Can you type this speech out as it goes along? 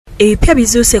Ebipya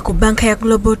bizuuse ku banka ya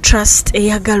Global Trust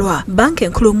eyagalwa banka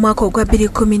enkulu mu mwaka ogwa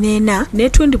 2014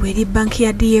 n'etundibwa eri banki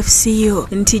ya DFCU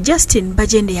nti Justin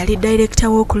Bajende yali director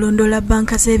w'okulondoola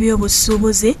banka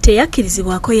z'ebyobusuubuzi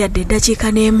teyakkirizibwako yadde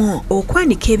eddakiika n'emu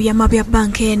okwanika ebyama bya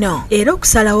banka eno era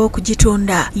okusalawo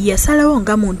okugitunda yasalawo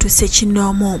nga muntu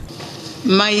ssekinnoomu.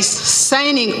 My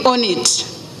signing on it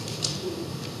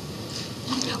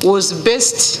was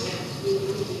based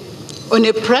on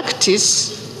a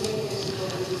practice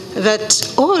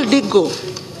that all legal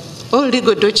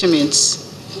documents,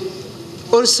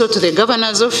 also to the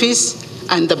governor's office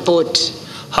and the board.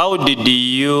 How did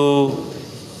you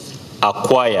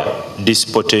acquire this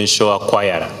potential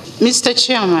acquirer? Mr.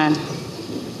 Chairman,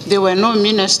 there were no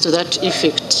minutes to that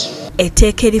effect.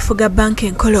 Etteeka erifuga banka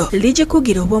enkolo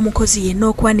ligikugira oba omukozi yenna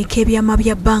okwanika ebyama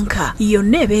bya banka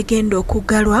yonna ebeegenda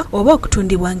okuggalwa oba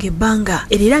okutundibwa ng'ebbanga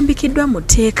erirambikiddwa mu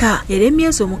tteeka era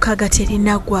emyezi 6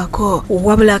 terinaggwako.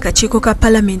 Wabula akakiiko ka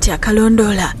Palamenti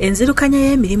akalondoola enzirukanya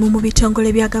y'emirimu mu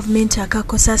bitongole bya gavumenti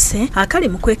akakosase akali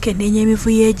mu kwekenneenya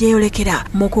emivuyo egyeyolekera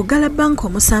mu kuggala banka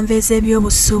omusanvu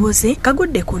ez'ebyobusuubuzi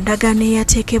kagudde ku ndagaano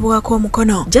eyateekebwako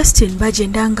omukono Justin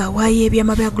Bajenda ng'awaayo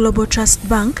ebyama bya Global Trust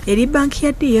Bank eri banki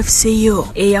ya DFCU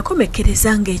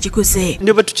eyakomekkereza ng'egiguze.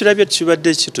 Ne bwe tukirabye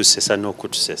kibadde kitusesa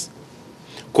n'okutusesa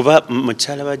kuba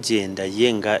mukyala Bajenda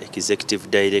ye nga executive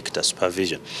director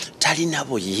supervision talina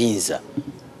buyinza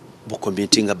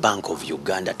bukomitinga Bank of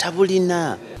Uganda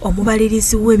tabulina.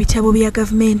 Omubalirizi w'ebitabo bya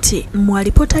gavumenti mu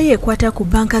alipoota ye ekwata ku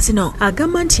banka zino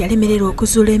agamba nti yalemererwa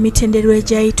okuzuula emitendera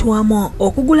egyayitwamu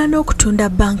okugula n'okutunda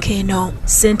banka eno.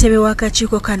 Ssentebe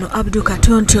w'akakiiko kano Abdul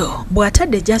Katonto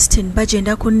bw'atadde Justin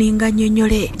Bajenda ku nninga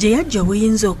nnyonnyole gye yajja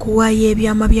obuyinza okuwaayo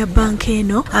ebyama bya banka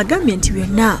eno agambye nti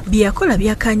byonna bye yakola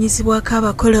byakaanyizibwako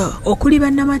abakulu okuli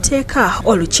bannamateeka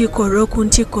olukiiko olw'oku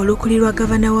ntikko olukulirwa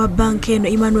gavana wa banka eno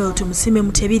Emmanuel Tumusime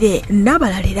Mutebire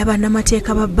n'abalala era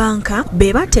bannamateeka ba banka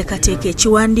be bateekateeka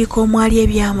ekiwandiiko omwali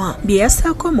ebyama bye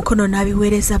yasaako omukono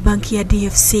n'abiweereza banki ya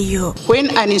DFCU. When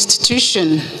an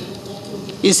institution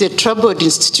is a troubled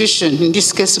institution, in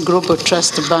this case Global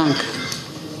Trust Bank,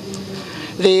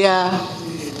 there are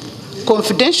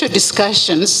confidential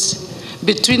discussions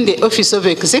between the Office of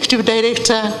Executive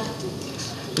Director,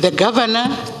 the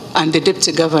Governor and the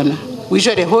Deputy Governor. We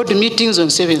usually hold meetings on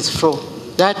 7th floor.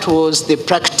 That was the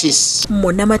practice.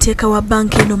 Munnamateeka wa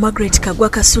banki eno Margaret Kagwa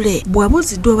Kasule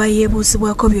bw'abuuziddwa oba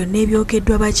yeebuuzibwako byonna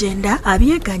ebyogeddwa Bajenda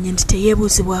abyeganye nti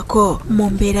teyeebuuzibwako mu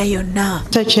mbeera yonna.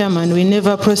 Mr. Chairman, we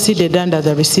never proceeded under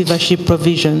the receivership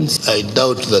provisions. I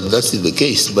doubt that that is the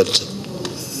case, but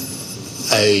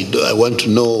I want to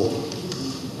know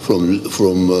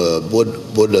from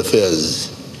board affairs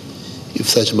if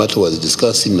such matter was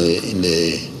discussed in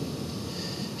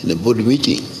a board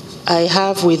meeting. I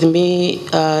have with me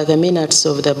the minutes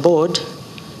of the board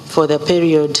for the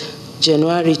period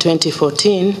January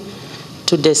 2014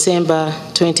 to December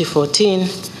 2014,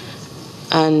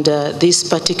 and this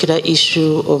particular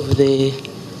issue of the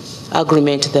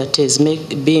agreement that is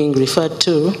being referred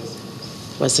to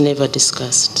was never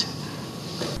discussed.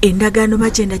 Endagaano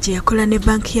Bajenda gye yakola ne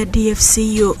banki ya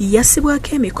DFCU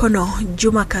yassibwako emikono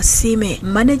Juma Kasime,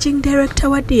 Managing Director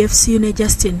wa DFCU ne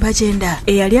Justin Bajenda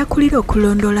eyali akulira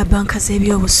okulondoola banka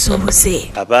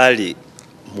z'ebyobusuubuzi. Abaali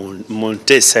mu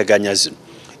nteesaganya zino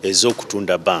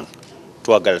ez'okutunda banka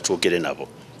twagala twogere nabo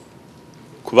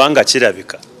kubanga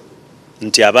kirabika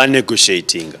nti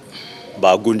abanegotiatinga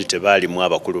bagundi tebaalimu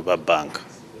abakulu ba banka,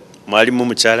 mwalimu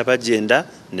mukyala Bajenda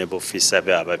ne b'ofiisa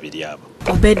be ababiri abo.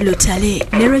 Obed Lutale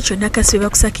ne Recheal Nakasi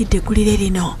bakusakidde eggulire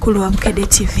lino ku lwa Bukedde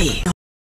TV.